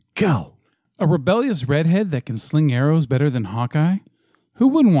Go. A rebellious redhead that can sling arrows better than Hawkeye? Who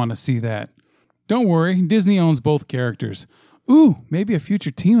wouldn't want to see that? Don't worry, Disney owns both characters. Ooh, maybe a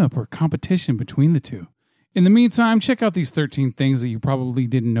future team-up or competition between the two. In the meantime, check out these 13 things that you probably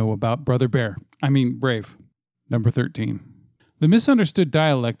didn't know about Brave. Number 13. The misunderstood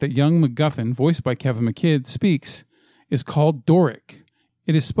dialect that young MacGuffin, voiced by Kevin McKidd, speaks is called Doric.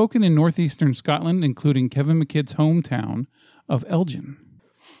 It is spoken in northeastern Scotland, including Kevin McKidd's hometown of Elgin.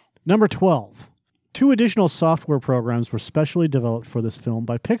 Number 12. 2 additional software programs were specially developed for this film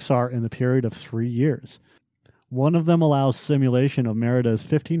by Pixar in the period of 3 years. One of them allows simulation of Merida's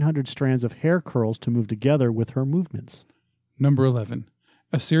 1,500 strands of hair curls to move together with her movements. Number 11.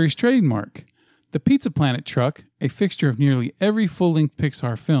 A series trademark. The Pizza Planet truck, a fixture of nearly every full-length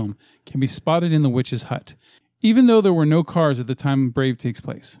Pixar film, can be spotted in the witch's hut, even though there were no cars at the time Brave takes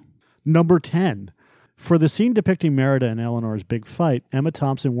place. Number 10. For the scene depicting Merida and Eleanor's big fight, Emma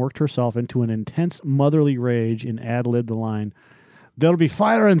Thompson worked herself into an intense motherly rage and ad-libbed the line, "There'll be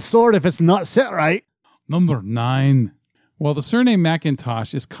fire and sword if it's not set right." Number 9. While the surname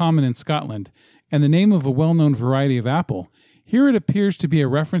Macintosh is common in Scotland and the name of a well-known variety of apple, here it appears to be a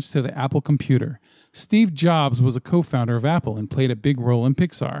reference to the Apple computer. Steve Jobs was a co-founder of Apple and played a big role in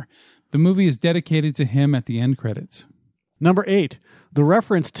Pixar. The movie is dedicated to him at the end credits. Number 8. The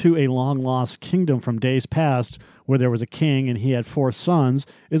reference to a long-lost kingdom from days past where there was a king and he had 4 sons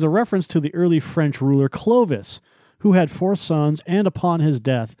is a reference to the early French ruler Clovis, who had 4 sons and upon his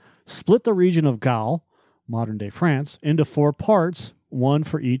death split the region of Gaul, modern-day France, into 4 parts, one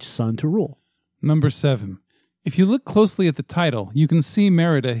for each son to rule. Number 7. If you look closely at the title, you can see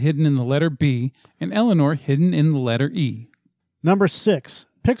Merida hidden in the letter B and Eleanor hidden in the letter E. Number 6.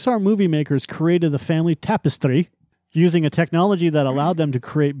 Pixar movie makers created the family tapestry using a technology that allowed them to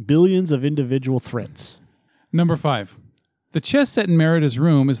create billions of individual threads. Number 5. The chess set in Merida's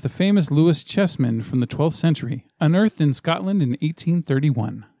room is the famous Lewis chessman from the 12th century, unearthed in Scotland in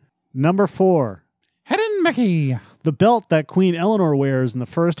 1831. Number 4. Hidden Mickey. The belt that Queen Eleanor wears in the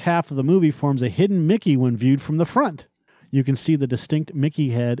first half of the movie forms a hidden Mickey when viewed from the front. You can see the distinct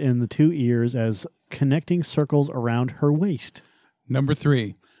Mickey head and the 2 ears as connecting circles around her waist. Number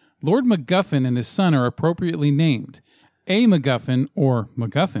 3. Lord MacGuffin and his son are appropriately named. A MacGuffin, or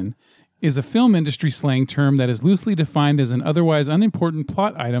MacGuffin, is a film industry slang term that is loosely defined as an otherwise unimportant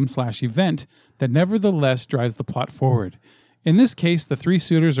plot item/event that nevertheless drives the plot forward. In this case, the 3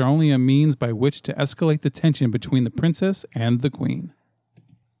 suitors are only a means by which to escalate the tension between the princess and the queen.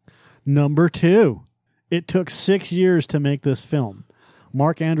 Number 2. It took 6 years to make this film.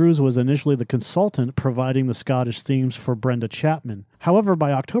 Mark Andrews was initially the consultant providing the Scottish themes for Brenda Chapman. However,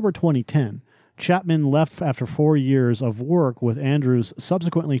 by October 2010, Chapman left after 4 years of work, with Andrews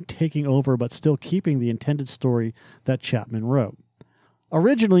subsequently taking over but still keeping the intended story that Chapman wrote.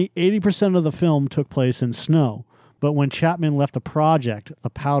 Originally, 80% of the film took place in snow, but when Chapman left the project, the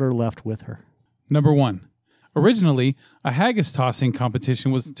powder left with her. Number 1. Originally, a haggis tossing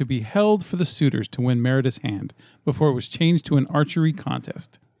competition was to be held for the suitors to win Merida's hand before it was changed to an archery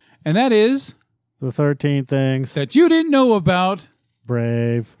contest. And that is... The 13 things that you didn't know about.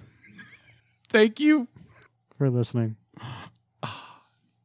 Brave. Thank you for listening.